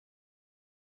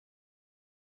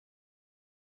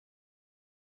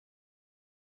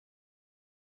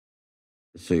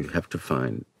So you have to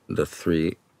find the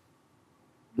 3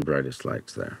 brightest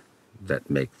lights there that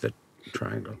make the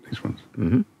triangle. These ones?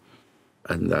 Mm-hmm.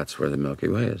 And that's where the Milky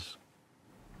Way is.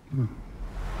 Hmm.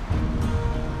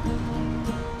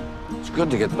 It's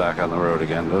good to get back on the road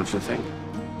again, don't you think?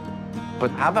 But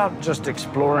how about just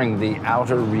exploring the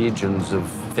outer regions of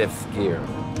 5th gear?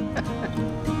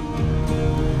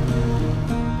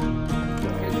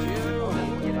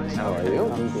 How are you?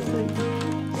 I'm good.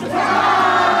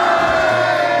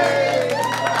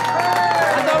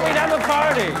 I thought we'd have a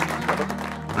party.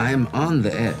 I'm on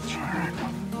the edge.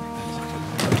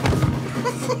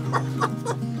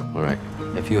 All right.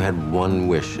 If you had one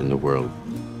wish in the world,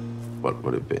 what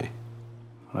would it be?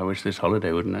 I wish this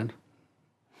holiday wouldn't end.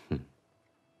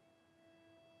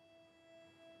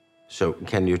 So,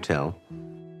 can you tell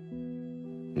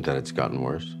that it's gotten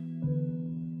worse?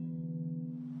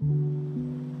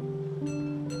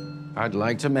 I'd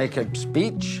like to make a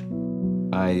speech.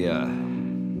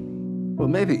 Well,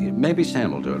 maybe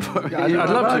Sam will do it for me. I'd love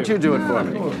to. Why don't you do it for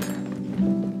me?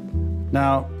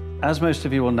 Now, as most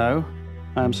of you will know,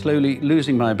 I'm slowly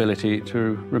losing my ability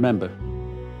to remember.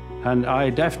 And I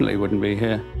definitely wouldn't be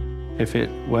here if it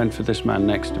weren't for this man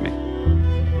next to me.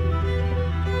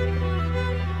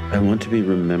 I want to be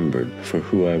remembered for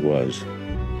who I was,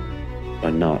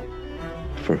 but not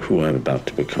for who I'm about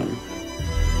to become.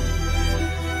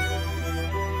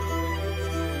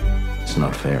 It's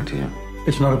not fair to you.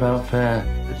 It's not about fair,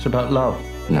 it's about love.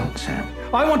 No, Sam.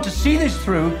 I want to see this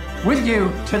through with you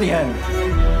to the end.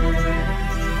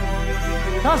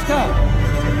 Tusker!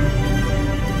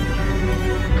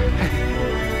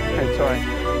 Hey, sorry.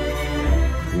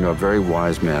 You know, a very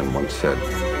wise man once said,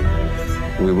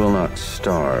 "We will not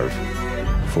starve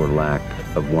for lack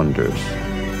of wonders,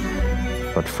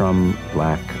 but from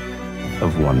lack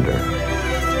of wonder."